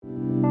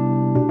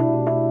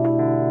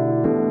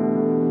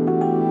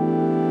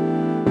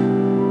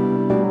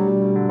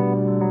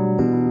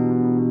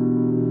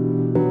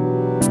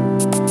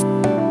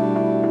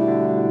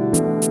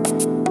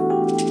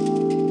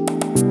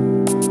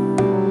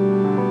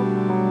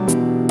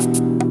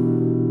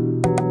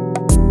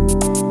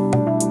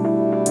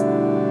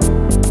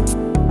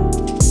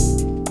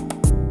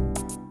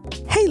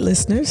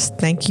listeners.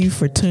 Thank you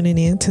for tuning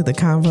in to the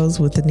Convos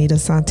with Anita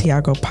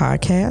Santiago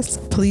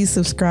podcast. Please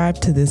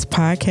subscribe to this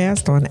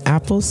podcast on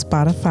Apple,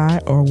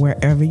 Spotify, or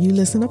wherever you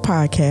listen to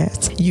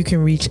podcasts. You can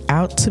reach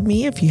out to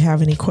me if you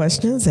have any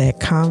questions at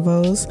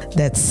convos,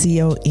 that's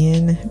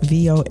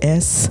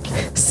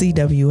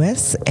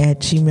CONVOSCWS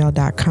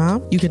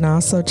 @gmail.com. You can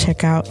also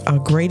check out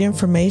great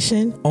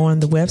information on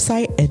the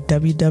website at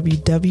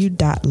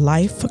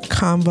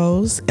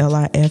www.lifeconvos,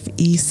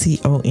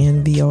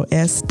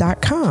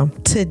 LIFECONVOS.com.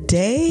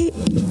 Today,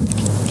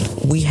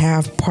 we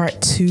have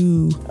part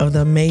 2 of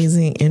the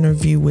amazing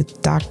interview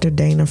with Dr.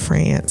 Danna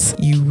France.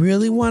 You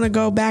really want to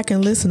go back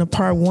and listen to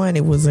part 1.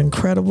 It was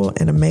incredible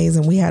and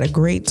amazing. We had a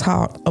great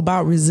talk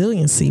about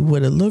resiliency,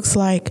 what it looks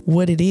like,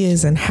 what it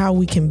is, and how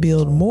we can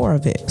build more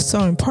of it.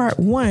 So in part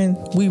 1,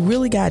 we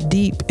really got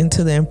deep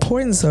into the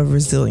importance of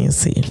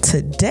resiliency.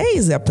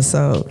 Today's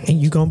episode,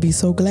 and you're going to be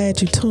so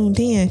glad you tuned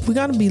in, we're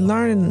going to be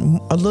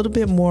learning a little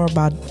bit more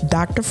about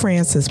Dr.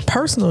 France's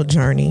personal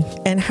journey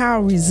and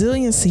how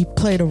resiliency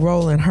played a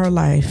role in her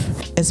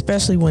life,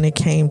 especially when it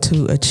came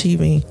to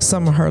achieving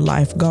some of her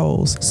life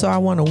goals. So I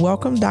want to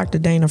welcome Dr.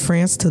 Danna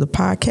France to the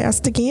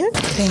podcast again.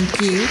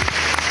 Thank you.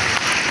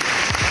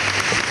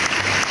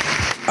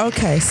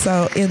 Okay,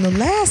 so in the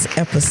last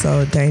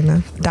episode,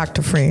 Danna,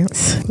 Dr.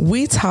 France,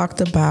 we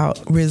talked about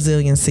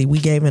resiliency. We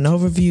gave an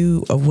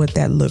overview of what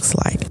that looks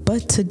like.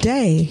 But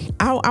today,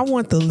 I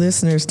want the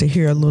listeners to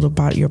hear a little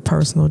about your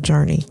personal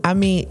journey. I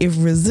mean, if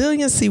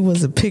resiliency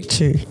was a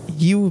picture,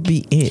 you would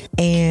be it.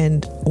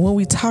 And when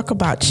we talk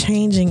about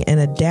changing and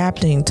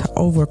adapting to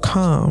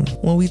overcome,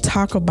 when we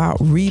talk about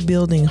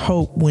rebuilding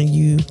hope when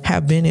you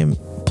have been in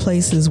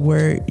places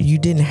where you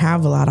didn't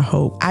have a lot of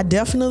hope, I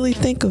definitely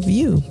think of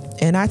you.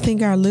 And I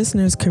think our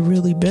listeners could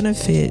really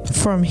benefit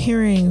from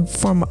hearing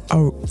from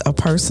a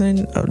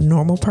person, a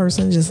normal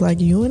person just like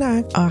you and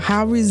I,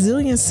 how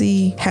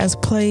resiliency has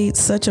played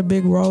such a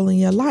big role in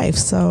your life.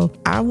 So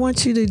I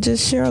want you to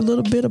just share a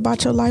little bit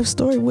about your life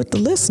story with the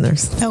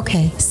listeners.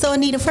 Okay. So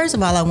Anita, first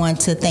of all, I want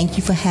to thank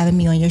you for having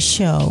me on your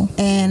show.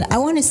 And I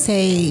want to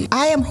say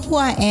I am who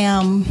I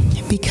am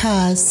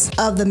because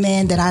of the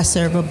man that I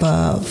serve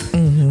above.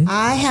 Mm-hmm.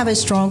 I have a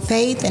strong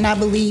faith, and I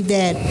believe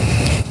that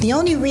the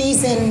only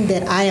reason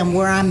that I am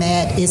where I'm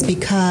at is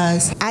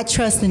because I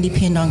trust and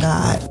depend on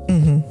God.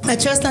 Mm-hmm. I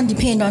trust and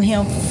depend on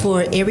Him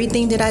for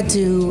everything that I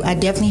do. I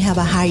definitely have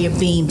a higher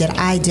being that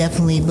I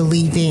definitely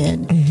believe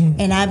in. Mm-hmm.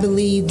 And I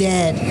believe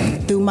that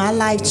through my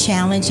life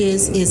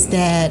challenges is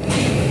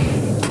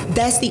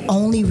that's the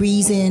only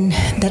reason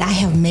that I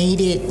have made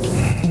it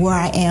where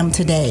I am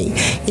today.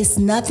 It's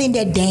nothing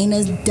that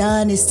Danna's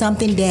done. It's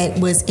something that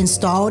was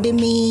installed in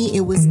me.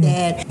 It was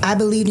that I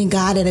believed in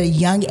God at a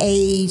young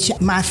age.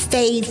 My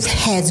faith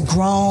has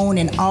grown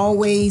and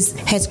always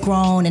has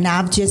grown. And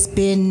I've just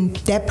been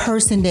that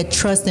person that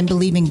trusts and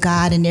believes in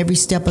God in every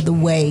step of the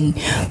way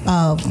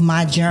of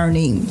my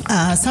journey.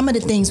 Some of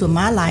the things with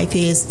my life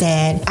is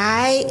that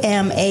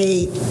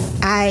I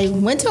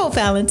went to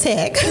O'Fallon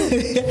Tech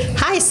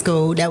high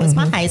school. That was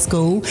my high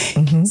school.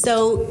 Mm-hmm.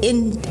 So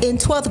in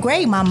 12th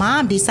grade, my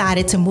mom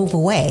decided to move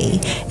away,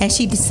 and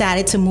she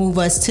decided to move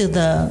us to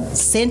the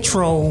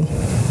Central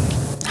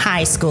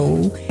High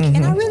School. Mm-hmm.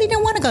 And I really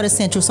didn't want to go to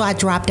Central, so I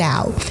dropped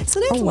out. So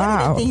that's one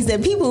of the things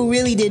that people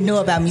really didn't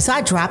know about me. So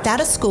I dropped out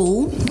of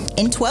school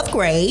in 12th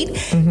grade,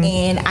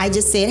 and I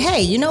just said,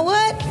 hey, you know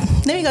what?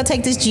 Let me go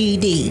take this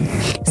GED.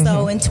 Mm-hmm.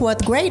 So in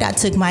 12th grade, I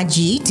took my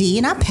GED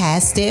and I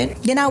passed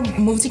it. Then I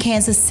moved to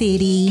Kansas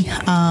City.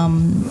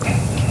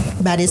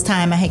 By this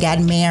time, I had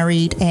gotten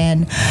married,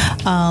 and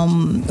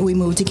we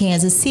moved to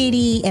Kansas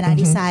City, and I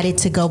decided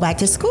to go back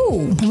to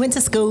school. I went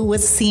to school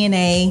with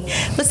CNA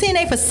for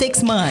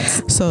 6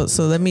 months. So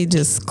let me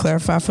just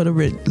clarify for the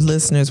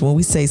listeners. When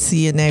we say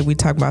CNA, we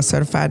talk about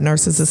Certified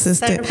Nurses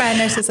Assistant? Certified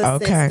Nurses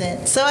Assistant. Okay.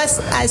 So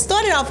I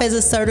started off as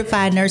a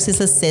Certified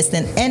Nurses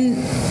Assistant,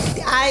 and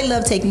I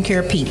love taking care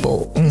of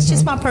people. It's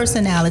just my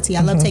personality.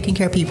 I love taking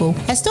care of people.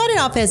 I started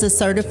off as a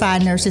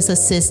Certified Nurses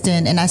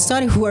Assistant, and I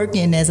started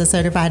working as a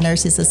Certified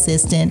Nurses Assistant.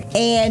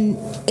 And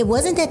it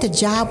wasn't that the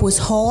job was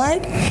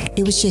hard.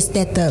 It was just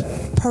that the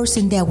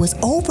person that was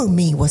over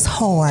me was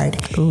hard.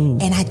 Ooh.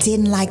 And I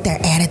didn't like their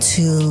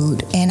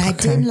attitude, and I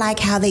didn't like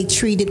how they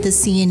treated the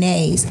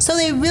CNAs. So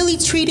they really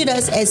treated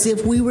us as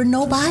if we were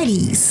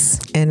nobodies.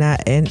 And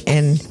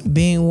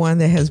being one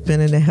that has been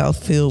in the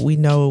health field, we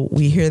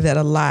hear that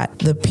a lot.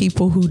 The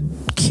people who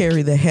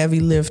carry the heavy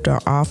lift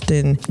are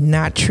often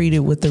not treated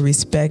with the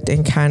respect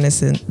and kindness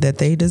that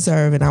they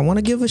deserve. And I want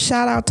to give a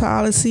shout out to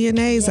all the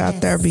CNAs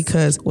out there,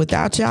 because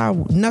without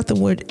y'all,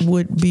 nothing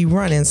would be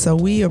running. So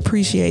we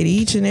appreciate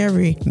each and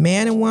every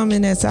man and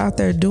woman that's out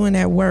there doing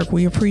that work.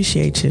 We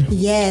appreciate you.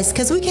 Yes,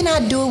 because we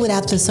cannot do it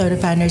without the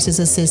Certified Nurses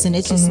Assistant.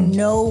 It's just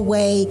no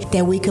way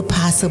that we could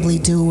possibly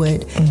do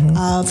it.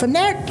 From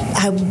there,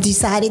 I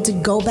decided to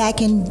go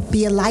back and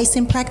be a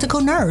licensed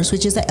practical nurse,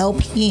 which is an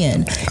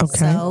LPN. Okay.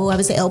 So I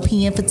was an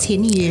LPN for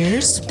 10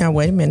 years. Now,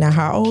 wait a minute. Now,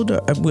 how old?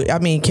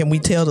 Can we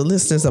tell the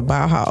listeners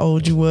about how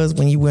old you was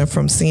when you went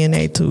from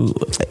CNA to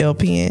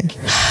LPN?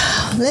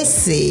 let's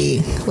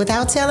see.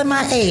 Without telling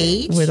my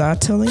age.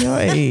 Without telling your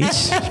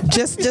age.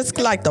 just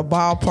like the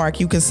ballpark,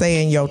 you could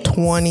say in your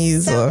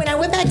 20s. So when I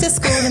went back to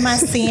school in my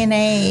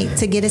CNA,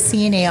 to get a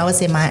CNA, I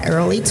was in my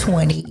early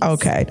 20s.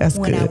 Okay, that's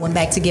when good. When I went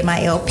back to get my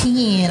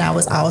LPN, I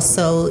was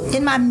also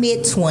in my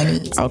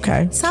mid-20s.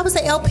 Okay. So I was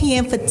an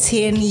LPN for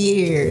 10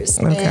 years.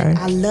 Okay. And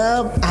I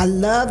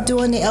love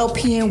doing the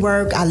LPN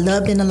work. I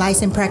loved being a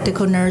licensed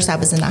practical nurse. I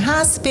was in the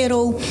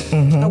hospital.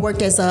 I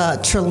worked as a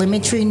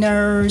telemetry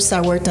nurse.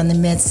 I worked on the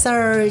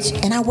med-surg.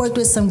 And I worked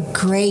with some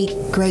great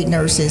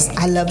nurses.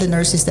 I love the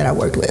nurses that I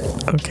worked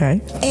with.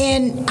 Okay.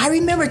 And I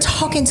remember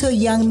talking to a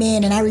young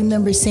man, and I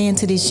remember saying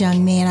to this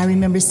young man,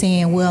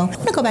 well, I'm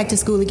going to go back to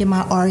school and get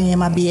my RN,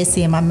 my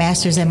BSc, and my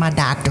master's and my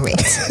doctorate.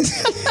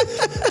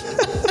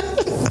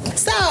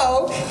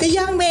 So the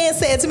young man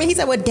said to me, he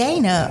said, well,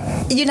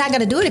 Dana, you're not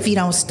going to do it if you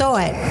don't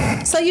start.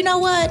 So you know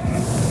what?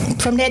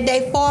 From that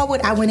day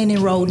forward, I went and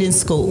enrolled in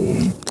school.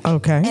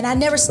 Okay. And I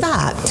never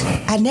stopped.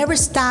 I never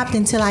stopped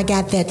until I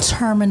got that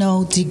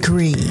terminal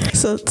degree.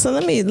 So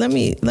let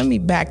me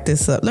back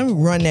this up. Let me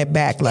run that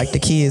back, like the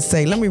kids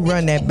say. Let me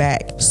run that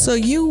back. So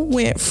you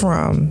went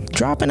from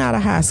dropping out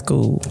of high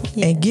school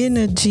and getting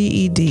a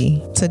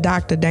GED to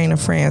Dr. Danna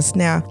France.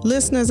 Now,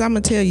 listeners, I'm gonna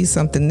tell you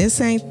something.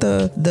 This ain't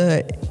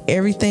the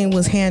everything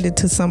was handed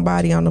to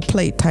somebody on a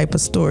plate type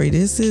of story.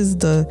 This is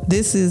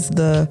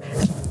the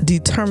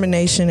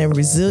determination and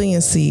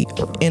resiliency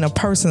in a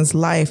person's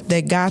life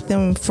that got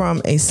them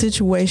from a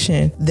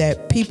situation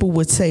that people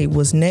would say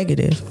was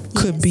negative,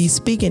 could be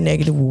speaking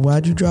negative. Well,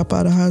 why'd you drop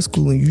out of high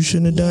school and you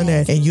shouldn't have done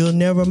that and you'll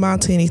never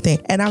amount to anything.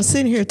 And I'm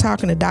sitting here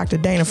talking to Dr.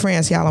 Danna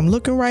France, y'all. I'm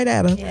looking right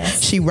at her.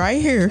 Yes. She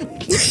right here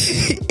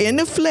in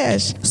the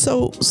flesh.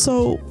 So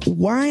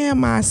why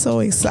am I so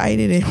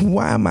excited and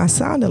why am I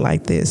sounding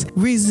like this?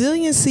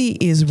 Resiliency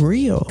is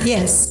real.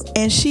 Yes.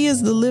 And she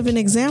is the living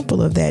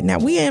example of that. Now,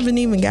 we haven't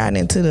even gotten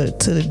into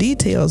the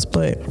details,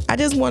 but I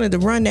just wanted to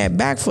run that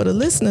back for the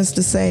listeners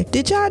to say,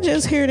 did y'all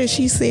just hear that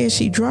she said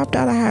she dropped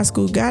out of high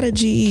school, got a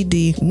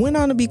GED, went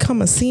on to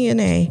become a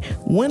CNA,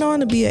 went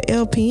on to be an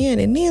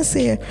LPN, and then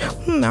said,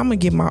 I'm going to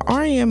get my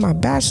RN, my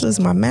bachelor's,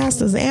 my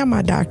master's, and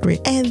my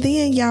doctorate. And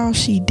then, y'all,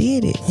 she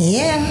did it.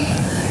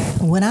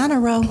 Yeah. Went on a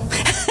roll.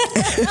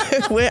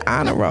 We're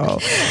on a roll.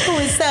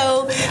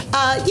 So,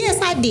 yes,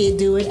 I did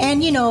do it.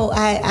 And, you know,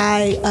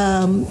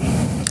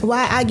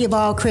 why I give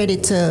all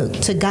credit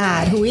to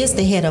God, who is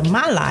the head of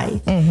my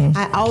life.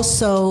 I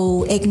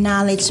also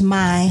acknowledge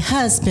my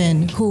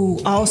husband,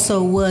 who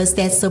also was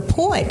that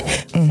support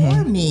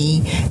for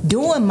me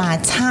during my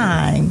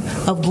time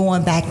of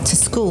going back to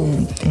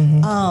school.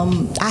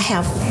 I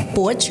have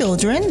 4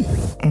 children.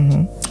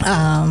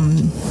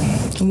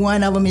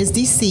 One of them is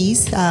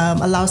deceased.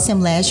 I lost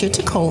him last year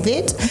to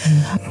COVID.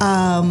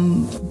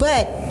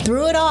 But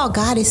through it all,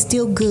 God is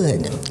still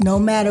good. No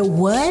matter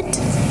what,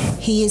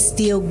 He is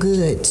still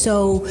good.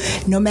 So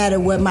no matter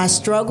what my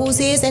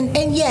struggles is,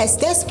 and yes,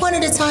 that's one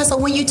of the times. So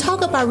when you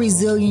talk about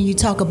resilience, you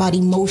talk about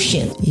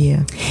emotion.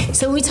 Yeah.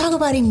 So when we talk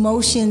about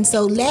emotion,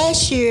 so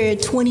last year,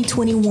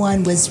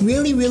 2021 was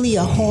really, really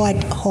a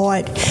hard,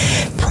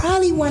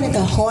 probably one of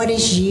the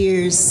hardest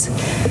years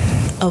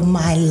of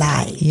my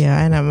life.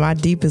 Yeah, and my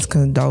deepest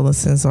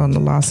condolences on the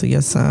loss of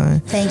your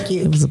son. Thank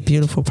you. He was a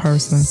beautiful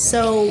person.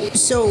 So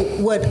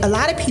what a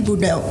lot of people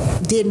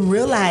didn't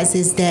realize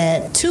is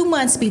that 2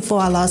 months before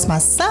I lost my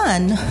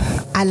son,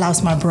 I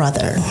lost my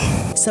brother.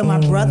 So my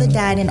brother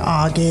died in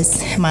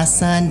August. My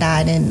son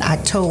died in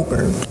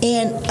October.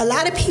 And a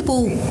lot of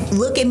people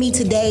look at me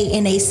today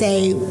and they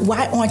say,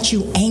 why aren't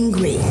you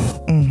angry?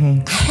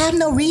 I have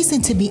no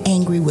reason to be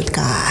angry with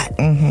God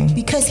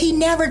because He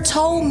never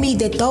told me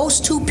that those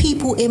 2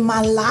 people in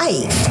my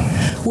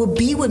life will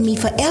be with me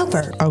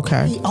forever.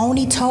 Okay. He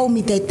only told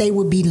me that they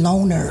would be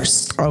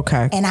loners.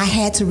 Okay. And I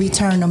had to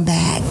return them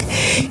back.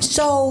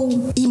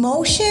 So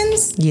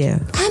emotions,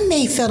 I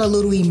may felt a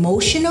little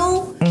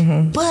emotional,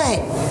 but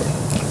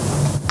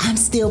I'm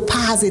still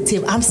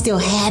positive. I'm still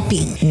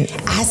happy.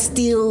 I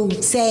still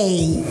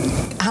say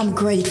I'm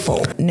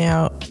grateful.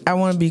 Now, I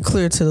want to be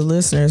clear to the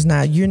listeners.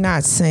 Now, you're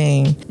not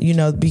saying,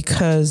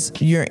 because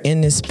you're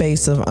in this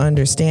space of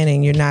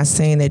understanding, you're not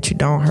saying that you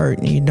don't hurt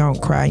and you don't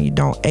cry and you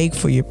don't ache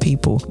for your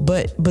people.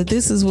 But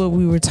this is what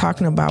we were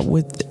talking about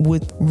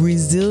with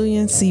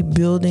resiliency,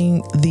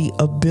 building the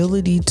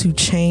ability to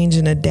change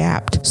and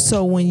adapt.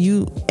 So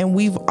and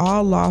we've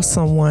all lost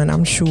someone,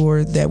 I'm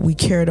sure, that we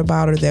cared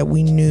about or that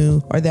we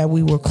knew or that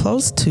we were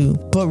close to.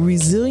 But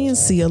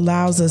resiliency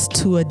allows us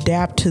to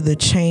adapt to the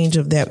change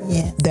of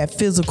that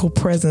physical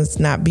presence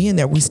not being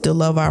there. We still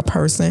love our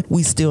person.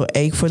 We still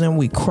ache for them.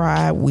 We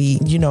cry. We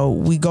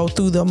go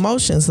through the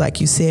emotions, like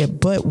you said.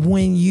 But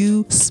when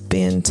you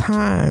spend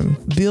time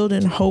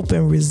building hope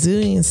and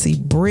resiliency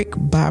brick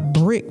by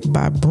brick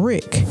by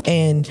brick,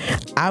 and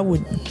I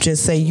would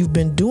just say you've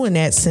been doing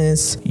that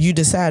since you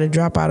decided to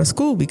drop out of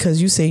school,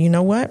 because you say, you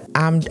know what,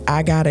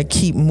 I gotta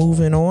keep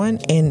moving on.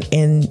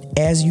 And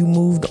as you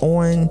moved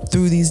on moving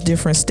through these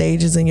different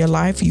stages in your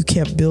life. You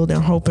kept building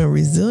hope and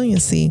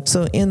resiliency.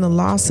 So in the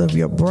loss of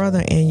your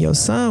brother and your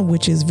son,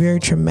 which is very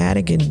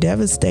traumatic and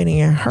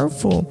devastating and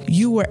hurtful,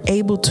 you were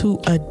able to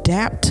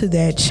adapt to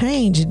that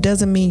change. It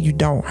doesn't mean you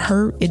don't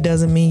hurt. It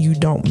doesn't mean you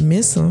don't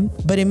miss them,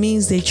 but it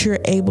means that you're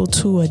able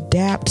to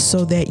adapt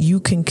so that you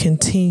can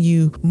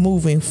continue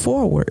moving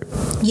forward.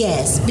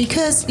 Yes,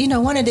 because,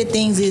 one of the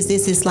things is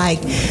this is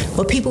like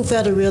what people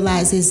fail to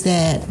realize is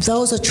that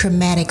those are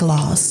traumatic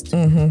loss.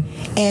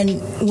 Mm-hmm.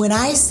 And when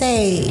I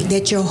say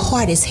that your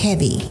heart is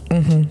heavy,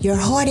 mm-hmm. your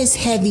heart is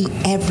heavy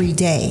every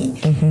day.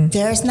 Mm-hmm.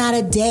 There's not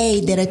a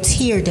day that a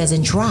tear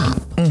doesn't drop.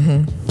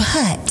 Mm-hmm.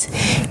 But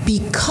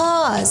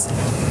because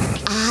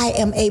I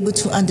am able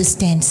to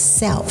understand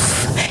self,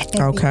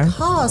 and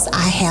because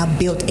I have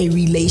built a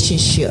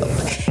relationship,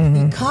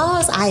 mm-hmm.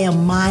 because I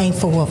am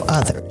mindful of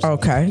others,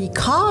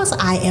 because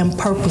I am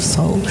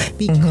purposeful,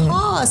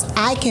 because mm-hmm.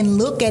 I can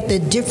look at the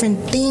different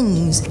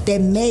things that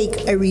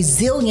make a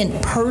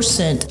resilient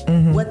person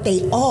mm-hmm. what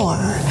they are,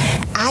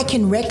 I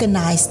can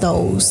recognize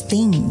those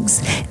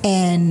things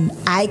and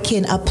I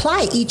can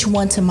apply each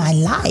one to my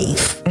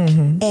life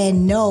mm-hmm.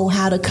 and know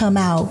how to come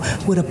out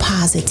with a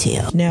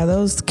positive. Now,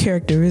 those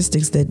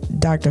characteristics that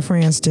Dr.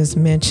 France just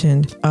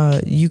mentioned,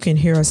 you can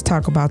hear us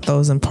talk about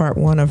those in part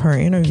 1 of her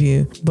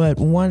interview. But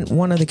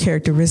one of the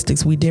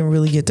characteristics we didn't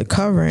really get to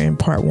cover in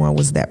part 1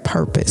 was that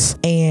purpose.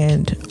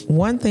 And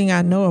one thing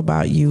I know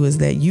about you is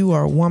that you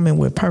are a woman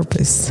with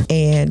purpose.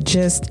 And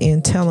just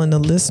in telling the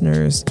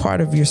listeners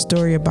part of your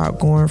story about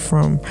going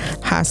from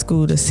high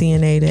school to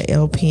CNA to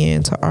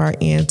LPN to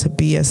RN to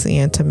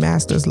BSN to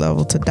master's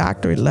level to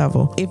doctorate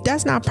level, if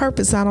that's not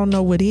purpose, I don't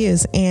know what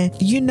is. And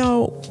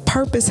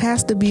purpose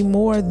has to be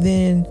more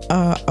than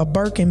a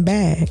Birkin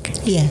bag.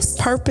 Yes.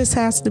 Purpose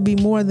has to be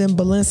more than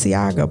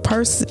Balenciaga.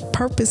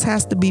 Purpose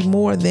has to be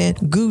more than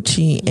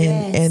Gucci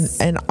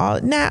and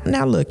all.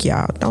 Now look,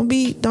 y'all, don't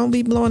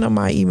be blowing up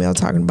my email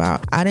talking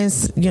about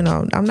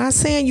I'm not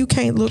saying you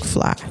can't look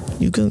fly.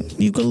 You can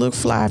look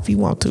fly if you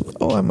want to.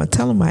 Oh, am I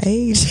telling my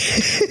age?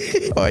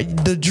 Or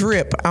the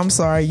drip. I'm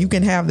sorry, you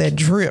can have that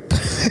drip.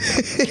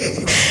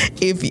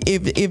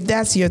 if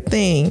that's your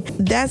thing,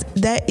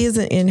 that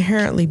isn't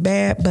inherently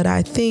bad, but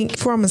I think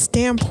from a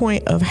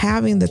standpoint of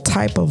having the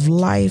type of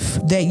life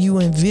that you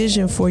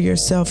envision for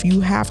yourself,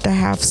 you have to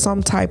have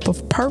some type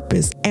of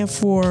purpose. And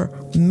for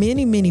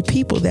many, many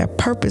people, that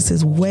purpose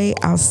is way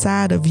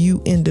outside of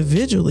you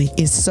individually.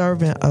 It's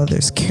serving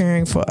others,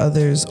 caring for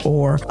others,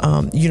 or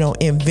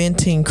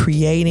inventing,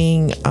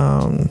 creating,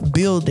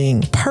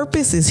 building.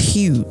 Purpose is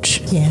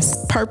huge.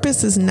 Yes.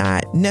 Purpose is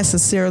not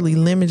necessarily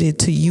limited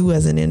to you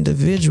as an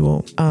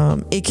individual.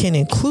 It can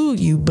include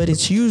you, but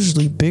it's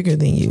usually bigger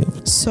than you.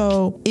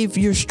 So if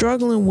you're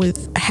struggling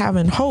with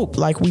having hope,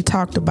 like we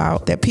talked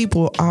about, that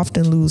people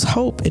often lose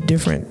hope at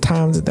different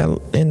times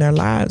in their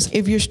lives.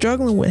 If you're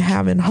struggling with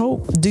having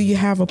hope, do you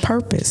have a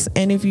purpose?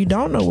 And if you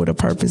don't know what a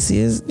purpose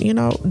is,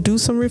 do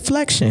some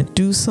reflection,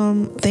 do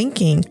some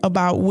thinking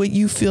about what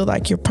you feel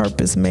like your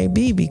purpose may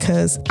be,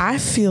 because I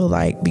feel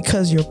like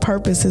because your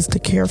purpose is to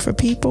care for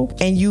people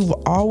and you've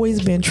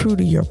always been true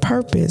to your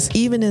purpose,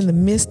 even in the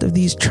midst of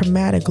these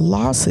traumatic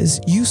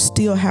losses, you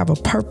still have a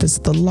purpose.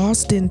 The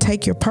loss didn't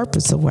take your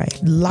purpose away.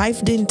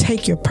 Life didn't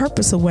take your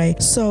purpose away.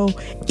 So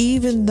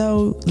even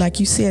though, like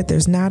you said,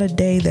 there's not a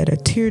day that a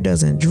tear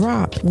doesn't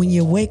drop, when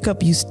you wake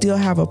up, you still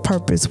have a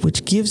purpose,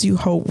 which gives you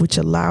hope, which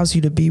allows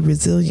you to be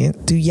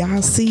resilient. Do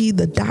y'all see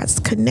the dots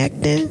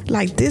connecting?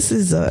 Like this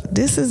is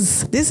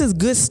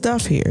good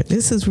stuff here.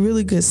 This is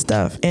really good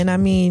stuff. And I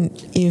mean,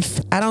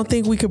 I don't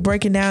think we could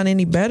break it down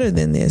any better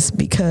than this,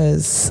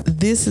 because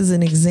this is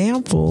an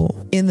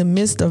example in the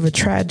midst of a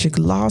tragic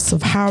loss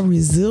of how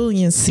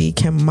resiliency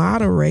can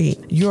moderate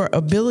your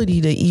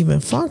ability to even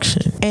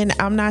function. And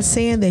I'm not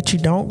saying that you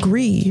don't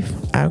grieve.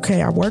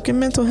 Okay, I work in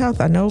mental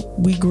health. I know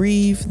we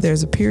grieve.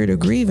 There's a period of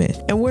grieving.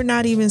 And we're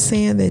not even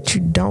saying that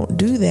you don't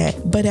do that.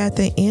 But at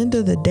the end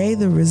of the day,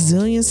 the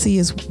resiliency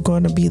is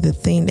going to be the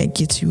thing that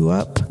gets you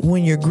up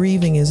when your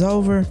grieving is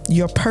over.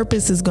 Your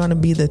purpose is going to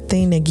be the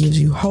thing that gives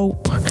you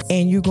hope.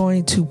 And you're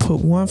going to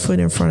put one foot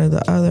in front of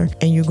the other,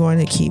 and you're going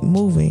to keep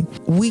moving.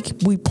 We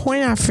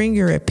point our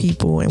finger at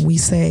people and we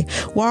say,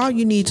 well, all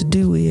you need to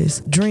do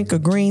is drink a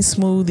green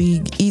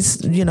smoothie,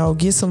 eat,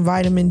 get some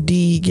vitamin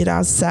D, get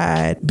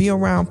outside, be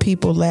around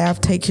people,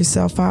 laugh, take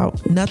yourself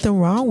out. Nothing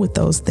wrong with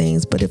those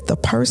things. But if the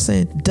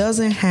person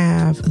doesn't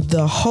have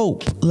the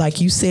hope,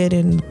 like you said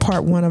in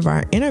part 1 of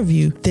our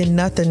interview, then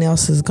nothing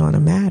else is going to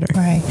matter.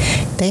 Right.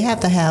 They have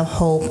to have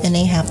hope and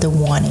they have to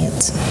want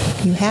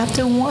it. You have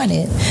to want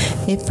it.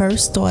 It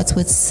first starts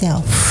with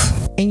self.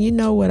 And you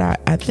know what I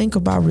think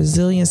about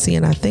resiliency,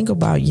 and I think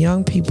about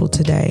young people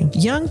today.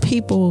 Young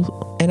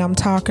people, and I'm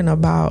talking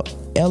about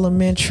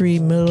elementary,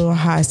 middle,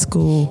 high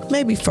school,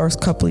 maybe first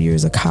couple of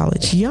years of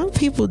college. Young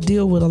people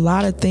deal with a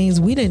lot of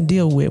things we didn't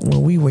deal with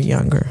when we were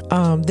younger.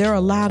 There are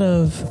a lot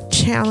of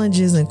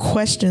challenges and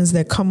questions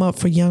that come up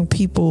for young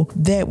people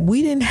that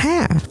we didn't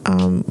have.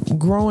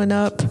 Growing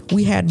up,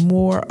 we had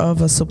more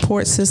of a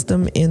support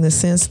system in the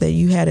sense that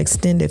you had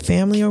extended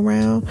family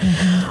around.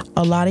 Mm-hmm.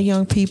 A lot of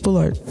young people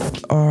are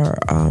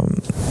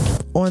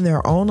on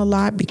their own a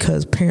lot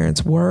because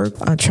parents work,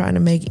 trying to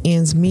make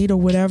ends meet or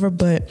whatever.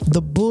 But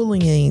the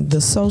bullying,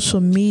 the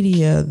social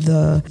media,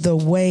 the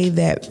way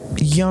that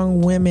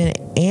young women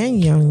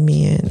and young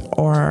men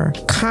are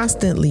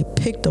constantly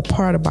picked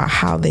apart about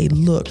how they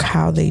look,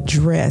 how they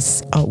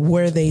dress,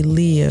 where they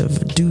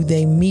live, do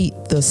they meet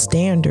the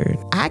standard?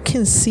 I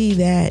can see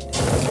that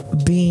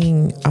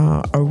being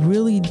a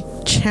really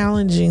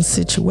challenging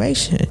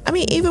situation. I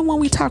mean, even when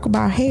we talk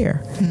about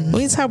hair, when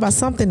we talk about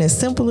something as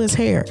simple as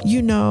hair,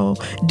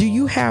 do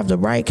you have the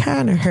right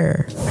kind of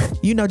hair?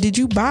 Did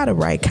you buy the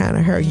right kind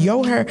of hair?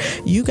 Your hair,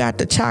 you got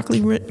the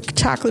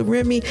chocolate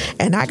Remy,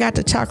 and I got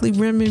the chocolate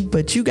Remy,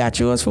 but you got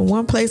yours from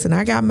one place and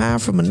I got mine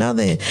from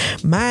another, and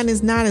mine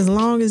is not as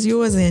long as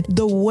yours. And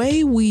the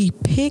way we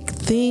pick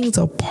things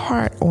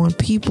apart on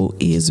people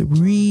is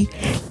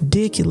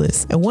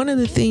ridiculous. And one of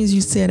the things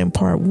you said in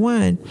part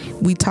 1,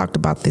 we talked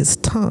about this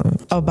tongue,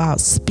 about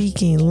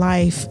speaking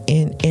life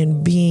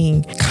and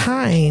being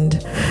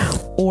kind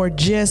or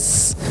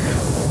just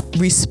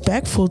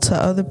respectful to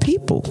other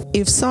people.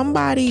 If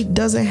somebody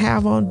doesn't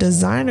have on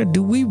designer,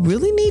 do we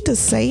really need to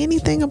say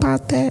anything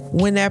about that?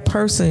 When that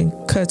person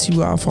cuts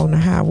you off on the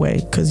highway,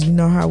 because you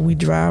know how we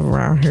drive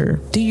around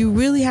here, do you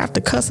really have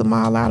to cuss them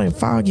all out and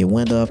fog your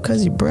window up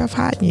because your breath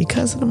hot and you're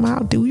cussing them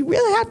out? Do we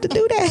really have to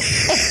do that?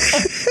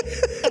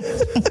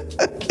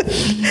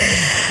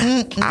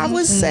 I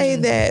would say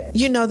that,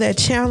 that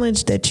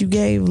challenge that you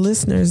gave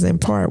listeners in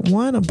part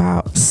 1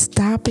 about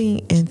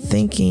stopping and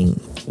thinking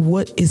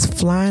what is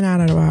flying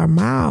out of our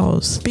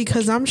mouths,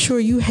 because I'm sure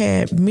you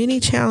had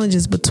many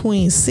challenges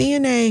between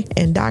CNA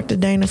and Dr.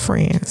 Danna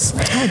France.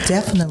 Oh,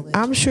 definitely.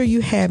 I'm sure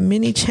you had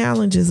many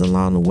challenges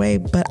along the way,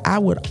 but I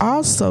would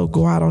also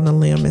go out on a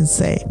limb and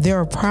say there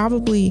are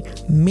probably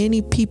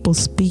many people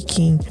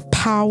speaking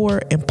power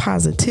and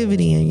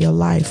positivity in your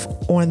life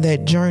on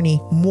that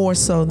journey, more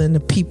so than the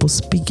people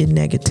speaking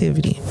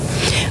negativity.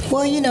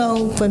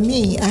 Well, for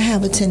me, I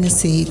have a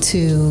tendency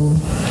to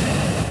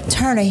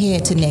turn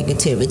ahead to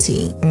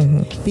negativity.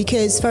 Mm-hmm.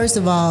 Because first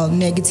of all,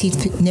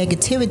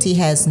 negativity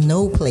has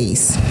no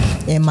place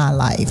in my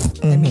life.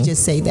 Mm-hmm. Let me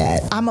just say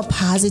that. I'm a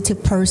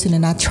positive person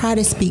and I try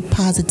to speak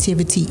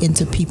positivity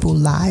into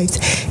people's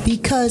lives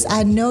because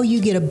I know you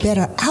get a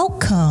better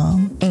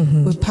outcome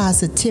with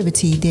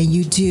positivity than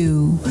you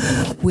do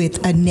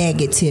with a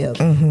negative.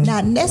 Mm-hmm.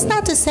 Now, that's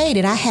not to say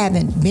that I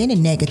haven't been in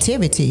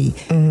negativity,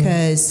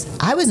 because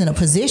I was in a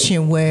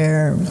position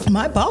where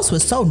my boss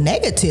was so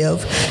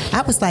negative.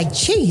 I was like,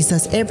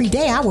 Jesus, every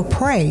day I would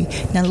pray,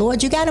 now,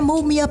 Lord, you got to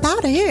move me up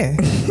out of here.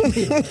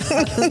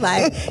 I was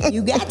like,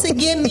 you got to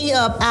get me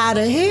up out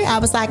of here. I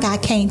was like, I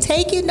can't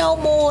take it no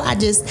more.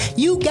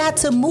 You got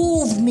to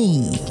move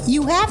me.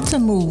 You have to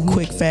move me.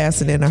 Quick,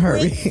 fast, and in a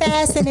hurry. Quick,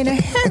 fast, and in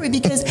a hurry,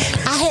 because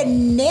I had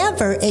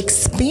never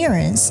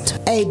experienced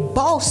a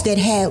boss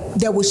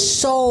that was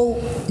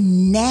so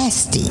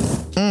nasty.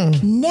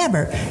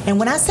 Never. And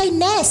when I say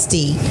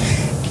nasty,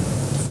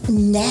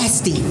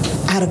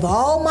 out of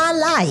all my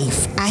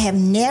life, I have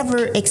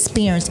never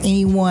experienced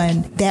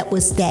anyone that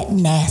was that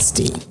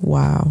nasty.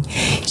 Wow.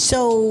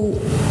 So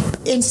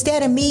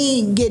instead of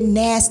me getting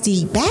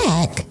nasty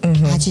back,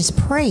 I just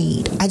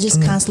prayed. I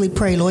just constantly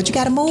prayed, Lord, you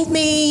got to move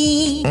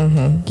me.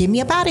 Get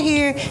me up out of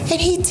here.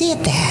 And he did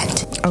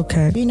that.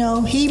 Okay.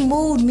 He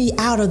moved me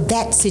out of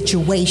that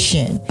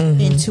situation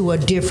into a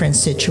different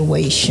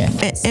situation.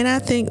 And I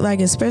think,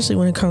 especially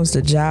when it comes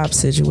to job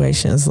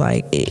situations,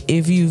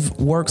 if you've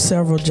worked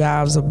several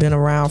jobs or been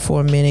around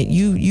for a minute,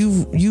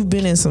 you've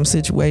been in some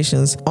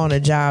situations on a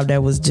job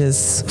that was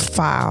just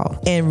foul.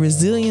 And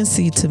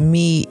resiliency to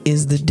me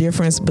is the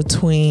difference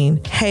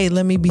between, hey,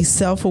 let me be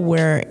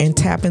self-aware and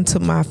tap into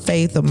my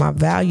faith or my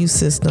value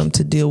system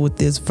to deal with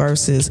this,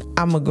 versus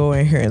I'm gonna go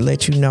in here and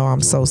let you know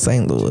I'm so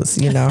St. Louis,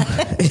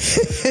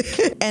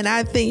 And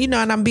I think,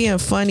 and I'm being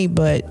funny,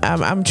 but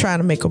I'm trying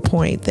to make a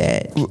point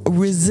that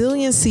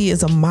resiliency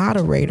is a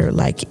moderator.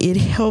 It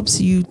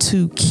helps you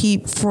to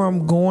keep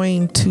from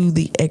going to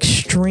the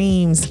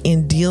extremes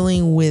in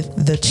dealing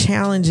with the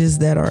challenges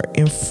that are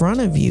in front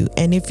of you.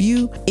 And if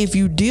you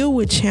deal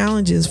with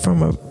challenges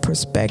from a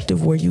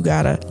perspective where you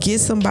gotta get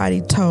somebody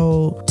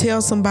told,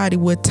 tell somebody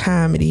what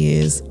time it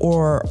is,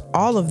 or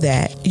all of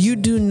that, you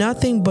do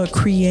nothing but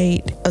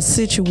create a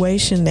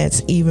situation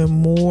that's even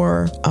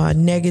more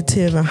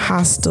negative and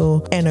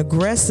hostile and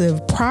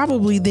aggressive,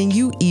 probably, than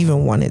you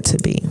even want it to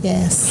be.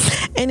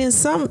 Yes. And in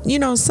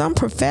some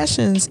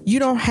professions, you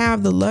don't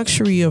have the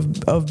luxury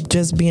of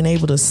just being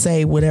able to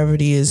say whatever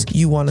it is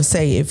you want to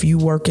say. If you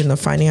work in the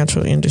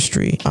financial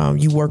industry,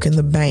 you work in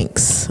the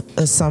banks,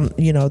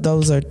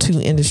 those are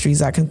two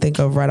industries I can think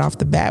of right off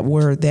the bat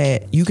where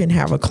that you can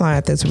have a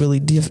client that's really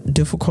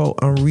difficult,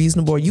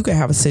 unreasonable, or you can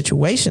have a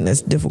situation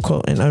that's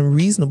difficult and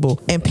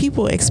unreasonable, and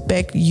people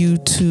expect you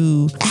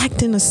to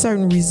act in a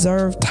certain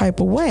reserved type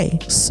of way.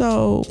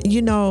 So,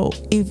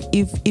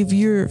 if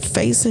you're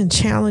facing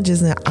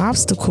challenges and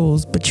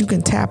obstacles, but you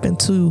can tap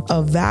into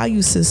a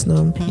value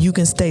system, you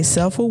can stay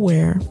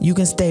self-aware, you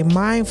can stay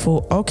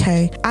mindful.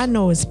 Okay, I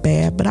know it's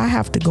bad, but I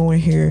have to go in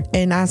here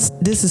and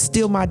this is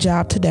still my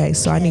job today.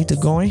 So I need to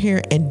go in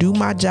here and do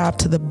my job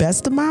to the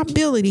best of my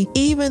ability.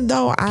 Even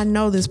though I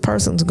know this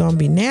person's going to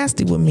be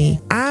nasty with me,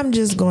 I'm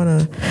just going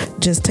to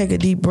just take a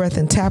deep breath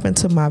and tap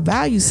into my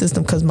value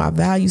system, because my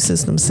value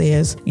system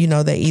says,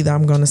 that either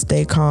I'm going to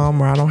stay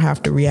calm or I don't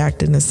have to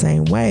react in the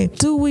same way.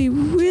 Do we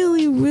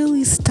really,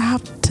 really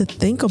stop to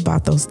think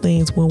about those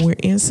things when we're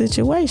in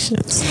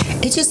situations?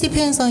 It just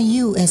depends on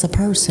you as a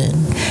person.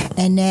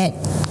 And that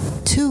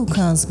too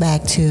comes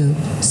back to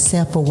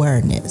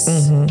self-awareness.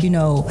 You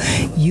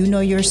know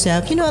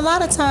yourself. A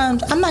lot of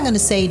times, I'm not going to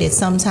say that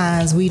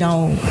sometimes we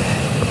don't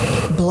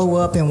blow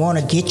up and want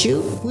to get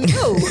you. We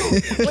do.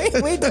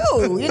 we do.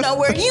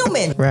 We're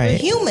human. Right. We're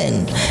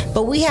human.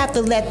 But we have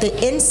to let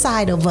the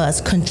inside of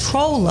us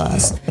control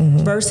us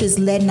versus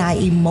letting our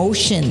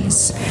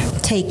emotions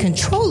take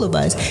control of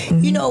us.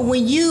 When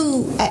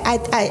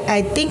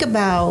I think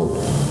about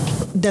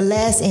the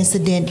last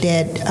incident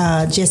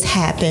that just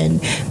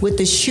happened with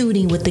the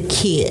shooting with the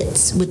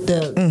kids, with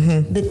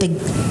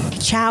the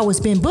child was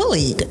being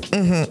bullied.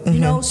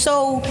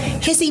 So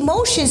his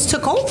emotions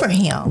took over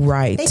him.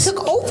 Right. They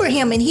took over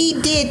him, and he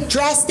did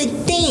drastic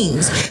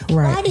things.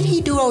 Right. Why did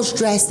he do those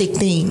drastic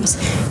things?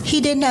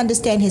 He didn't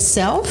understand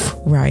himself.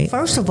 Right.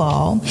 First of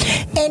all,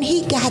 and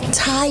he got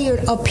tired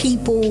of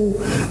people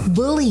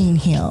bullying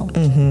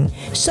him.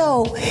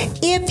 So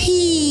if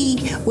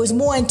he was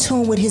more in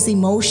tune with his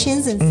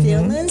emotions and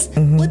feelings,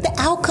 would the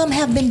outcome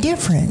have been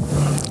different?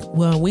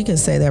 Well, we can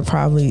say that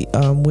probably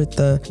with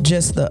the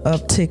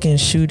uptick in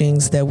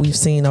shootings that we've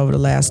seen over the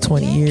last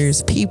 20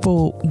 years,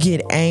 people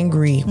get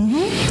angry,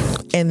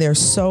 and they're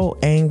so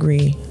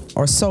angry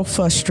or so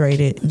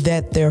frustrated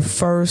that their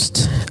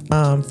first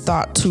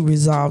thought to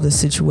resolve the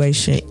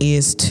situation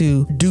is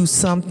to do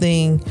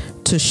something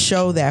to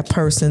show that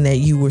person that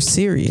you were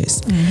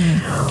serious.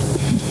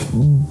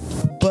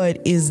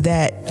 But is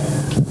that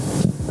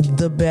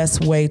the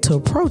best way to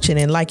approach it?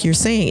 And like you're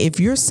saying, if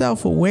you're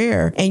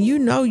self-aware and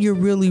you're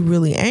really,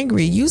 really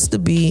angry, it used to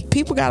be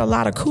people got a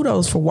lot of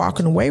kudos for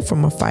walking away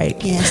from a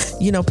fight. Yes.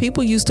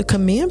 People used to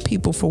commend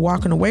people for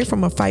walking away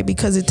from a fight,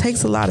 because it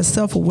takes a lot of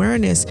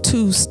self-awareness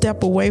to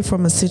step away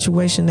from a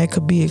situation that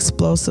could be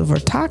explosive or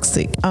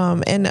toxic.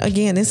 And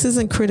again, this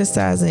isn't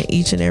criticizing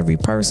each and every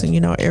person.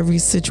 Every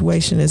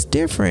situation is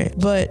different,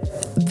 but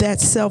that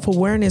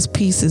self-awareness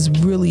piece is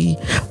really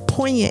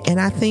poignant. And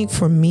I think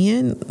for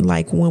men,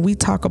 like when we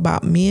talk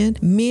about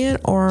men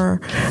are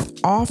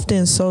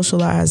often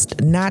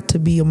socialized not to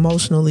be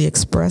emotionally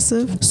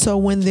expressive. So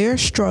when they're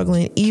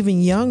struggling,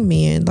 even young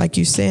men, like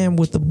you're saying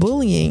with the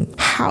bullying,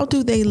 how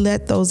do they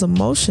let those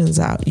emotions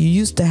out? You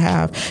used to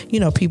have,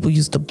 people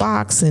used to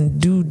box and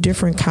do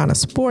different kind of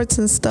sports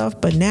and stuff,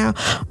 but now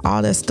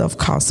all that stuff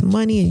costs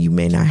money and you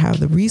may not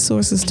have the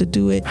resources to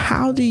do it.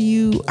 How do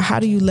you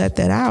let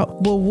that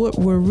out? Well, what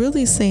we're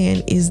really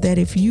saying is that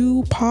if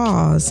you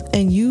pause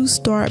and you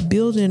start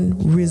building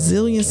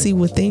resiliency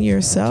within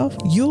yourself,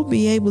 you'll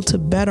be able to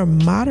better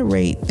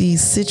moderate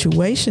these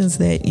situations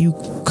that you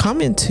come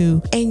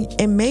into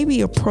and maybe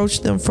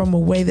approach them from a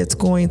way that's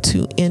going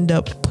to end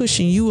up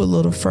pushing you a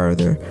little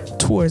further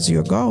towards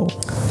your goal.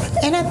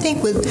 And I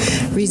think with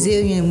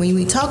resilience, when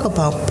we talk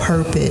about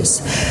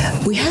purpose,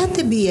 we have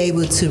to be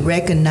able to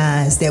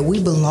recognize that we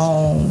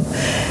belong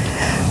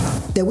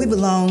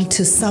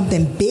to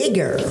something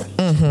bigger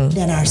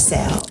than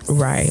ourselves.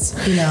 Right.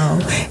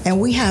 And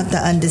we have to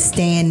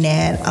understand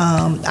that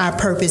our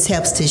purpose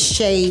helps to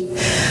shape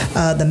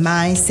the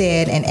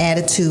mindset and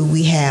attitude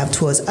we have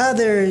towards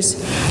others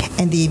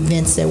and the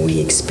events that we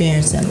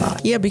experience in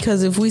life. Yeah,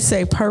 because if we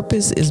say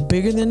purpose is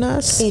bigger than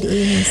us, it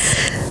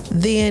is.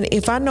 Then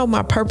if I know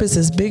my purpose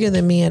is bigger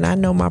than me and I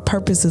know my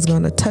purpose is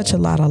going to touch a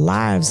lot of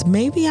lives,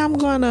 maybe I'm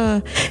going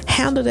to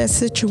handle that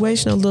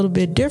situation a little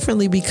bit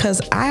differently,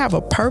 because I have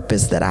a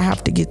purpose that I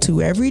have to get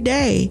to every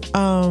day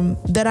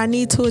that I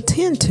need to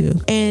attend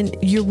to. And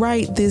you're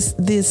right, this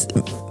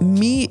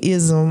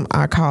meism,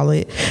 I call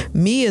it,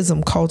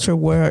 meism culture,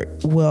 where,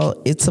 well,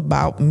 it's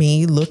about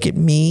me, look at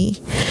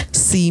me,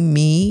 see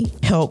me,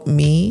 help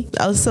me.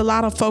 It's a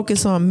lot of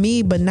focus on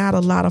me, but not a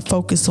lot of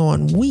focus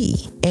on we.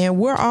 And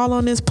we're all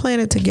on this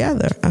planet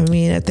together. I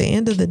mean, at the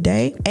end of the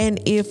day, and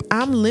if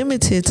I'm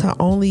limited to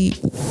only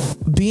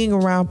being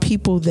around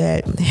people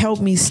that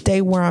help me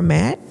stay where I'm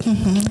at,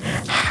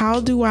 how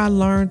do I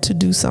learn to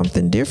do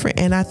something different?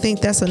 And I think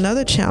that's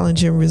another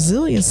challenge in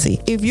resiliency.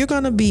 If you're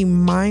going to be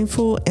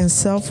mindful and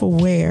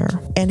self-aware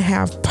and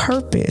have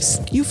purpose,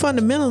 you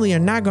fundamentally are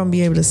not going to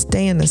be able to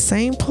stay in the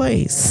same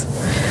place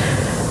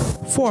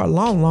for a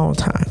long, long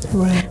time.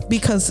 Right.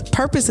 Because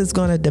purpose is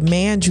going to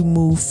demand you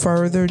move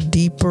further,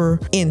 deeper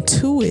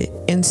into it.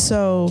 And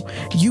so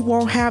you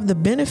won't have the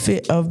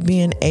benefit of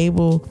being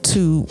able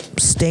to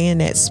stay in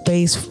that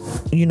space,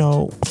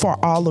 for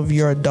all of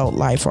your adult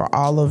life or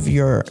all of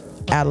your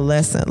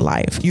adolescent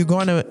life. You're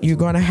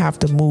gonna have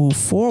to move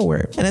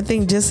forward. And I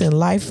think just in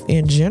life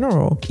in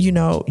general,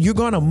 you're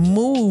gonna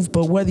move,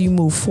 but whether you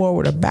move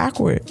forward or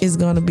backward is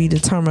gonna be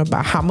determined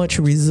by how much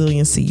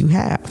resiliency you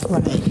have.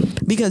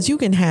 Right. Because you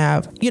can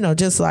have,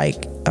 just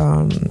like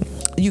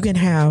you can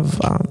have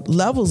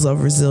levels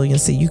of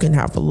resiliency. You can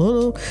have a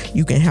little,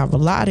 you can have a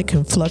lot. It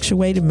can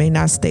fluctuate. It may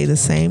not stay the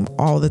same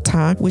all the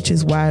time, which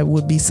is why it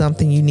would be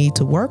something you need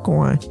to work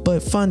on.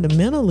 But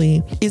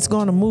fundamentally, it's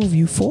going to move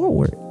you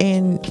forward.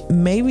 And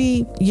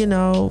maybe,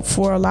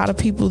 for a lot of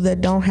people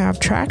that don't have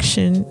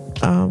traction,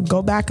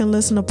 go back and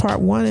listen to part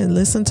 1 and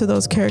listen to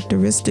those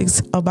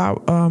characteristics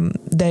about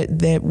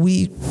that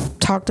we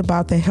talked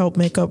about that help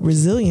make up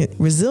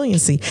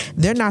resiliency.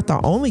 They're not the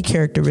only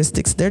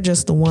characteristics. They're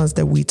just the ones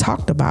that we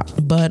talked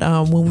about. But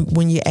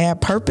when you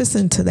add purpose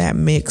into that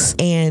mix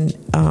and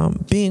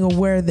being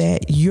aware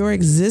that your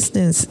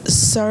existence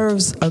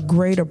serves a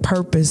greater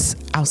purpose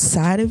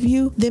outside of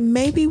you, then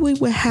maybe we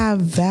would have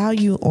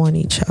value on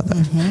each other.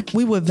 Mm-hmm.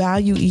 We would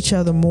value each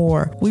other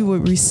more. We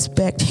would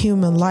respect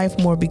human life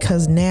more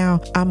because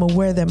now I'm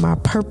aware that my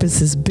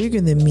purpose is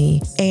bigger than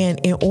me. And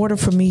in order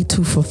for me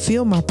to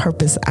fulfill my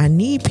purpose, I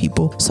need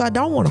people. So I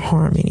don't want to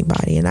harm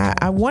anybody. And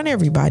I want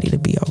everybody to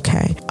be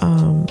okay.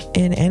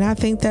 And I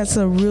think that's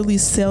a really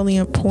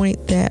salient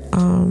point that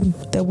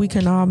we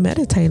can all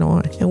meditate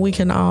on and we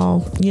can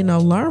all,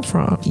 learn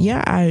from.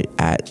 Yeah,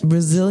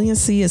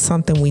 resiliency is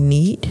something we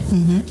need.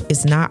 Mm-hmm.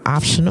 It's not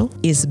optional.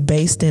 It's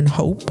based in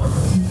hope.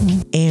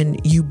 Mm-hmm.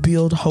 And you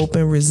build hope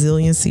and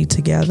resiliency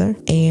together.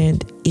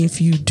 And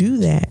if you do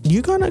that,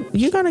 you're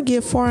gonna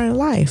get far in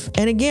life.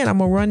 And again, I'm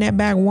gonna run that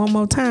back one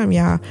more time,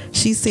 y'all.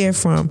 She said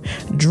from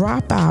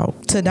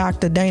dropout to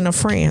Dr. Danna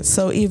France.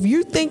 So if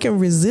you're thinking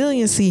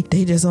resiliency,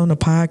 they just on the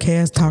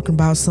podcast talking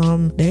about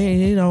something.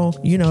 They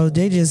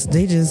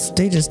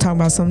just talking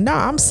about something. No,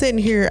 I'm sitting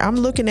here. I'm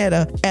looking at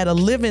a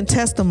living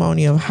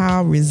testimony of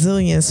how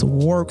resilience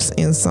works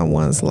in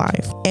someone's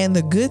life. And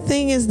the good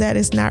thing is that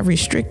it's not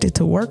restricted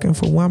to working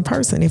for one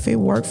person. If it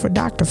worked for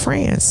Dr.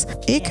 France,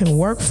 it can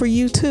work for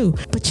you too.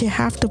 But you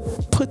have to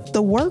put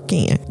the work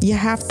in. You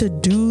have to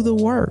do the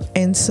work.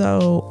 And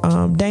so,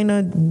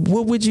 Danna,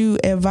 what would you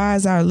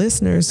advise our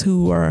listeners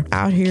who are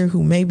out here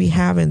who may be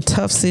having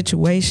tough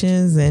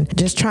situations and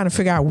just trying to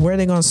figure out where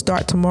they're going to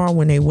start tomorrow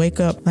when they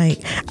wake up? Like,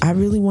 I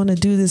really want to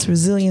do this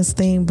resilience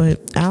thing, but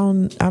I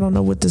don't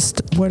know where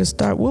to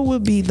start. What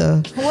would be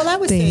the Well, I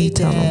would say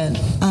that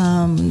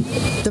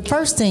the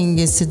first thing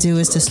is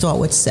to start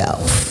with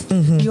self.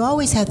 Mm-hmm. You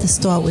always have to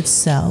start with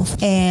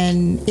self.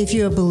 And if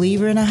you're a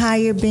believer in a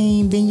higher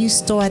being, then you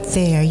start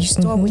there. You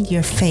start mm-hmm. with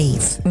your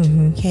faith.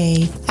 Mm-hmm.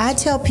 Okay. I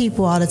tell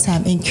people all the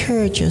time,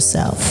 encourage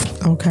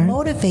yourself. Okay.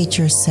 Motivate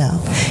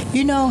yourself.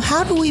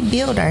 How do we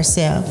build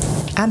ourselves?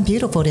 I'm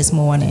beautiful this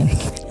morning.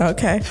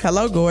 Okay.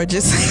 Hello,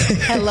 gorgeous.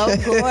 Hello,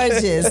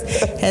 gorgeous.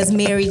 As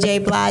Mary J.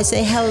 Blige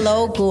say,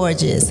 hello,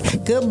 gorgeous.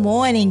 Good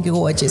morning,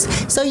 gorgeous.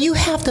 So you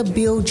have to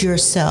build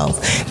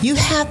yourself. You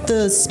have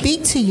to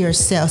speak to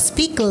yourself.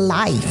 Speak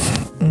life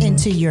mm-hmm.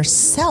 into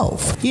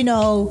yourself.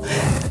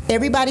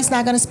 Everybody's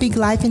not going to speak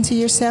life into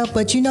yourself,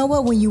 but you know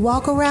what? When you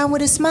walk around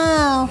with a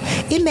smile,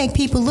 it make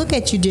people look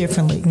at you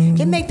differently.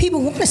 Mm-hmm. It make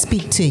people want to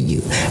speak to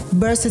you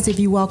versus if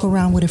you walk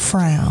around with a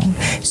frown.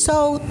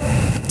 So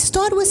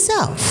start with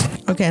self.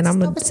 Okay, and I'm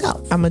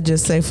gonna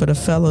just say for the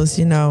fellas,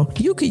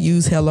 you could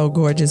use hello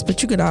gorgeous,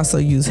 but you could also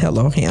use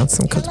hello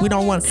handsome because we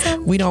don't want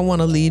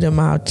to lead them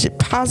out.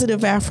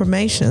 Positive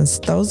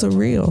affirmations, those are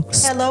real.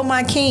 Hello,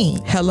 my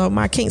king. Hello,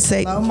 my king.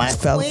 Say hello, my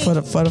queen.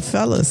 For the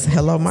fellas,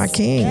 hello, my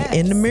king. Yes.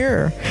 In the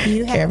mirror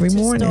every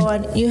morning.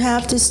 You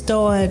have to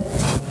start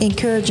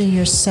encouraging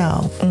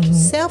yourself. Mm-hmm.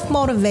 Self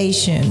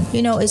motivation.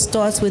 It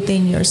starts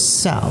within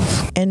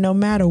yourself. And no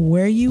matter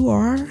where you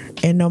are,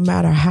 and no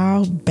matter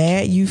how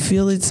bad you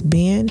feel it's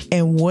been,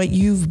 and what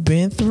you've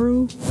been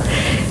through,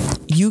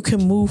 you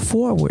can move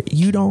forward.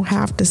 You don't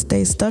have to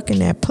stay stuck in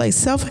that place.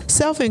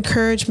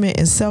 Self-encouragement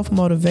and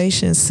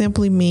self-motivation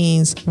simply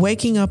means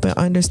waking up and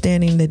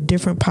understanding that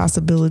different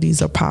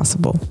possibilities are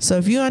possible. So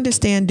if you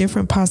understand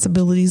different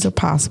possibilities are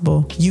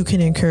possible, you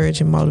can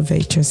encourage and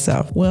motivate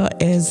yourself. Well,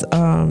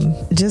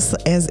 just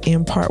as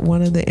in part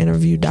 1 of the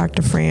interview,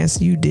 Dr.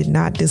 France, you did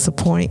not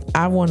disappoint.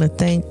 I want to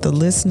thank the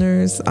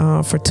listeners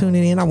for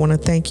tuning in. I want to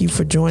thank you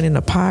for joining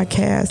the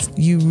podcast.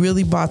 You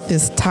really brought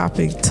this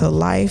topic to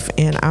life,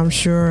 and I'm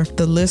sure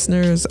the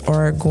listeners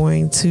are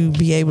going to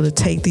be able to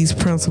take these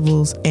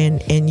principles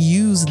and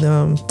use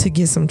them to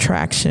get some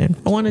traction.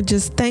 I want to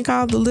just thank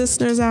all the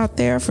listeners out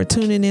there for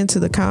tuning into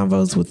the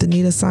Convos with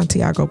Anita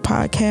Santiago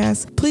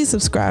podcast. Please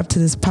subscribe to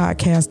this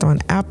podcast on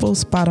Apple,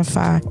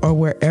 Spotify, or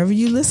wherever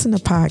you listen to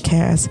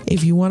podcasts.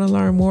 If you want to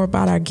learn more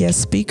about our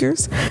guest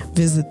speakers,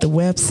 visit the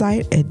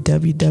website at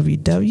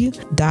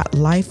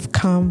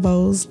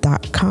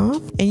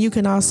www.lifeconvos.com. And you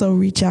can also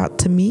reach out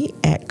to me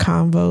at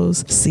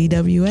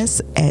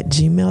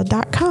convoscws@gmail.com.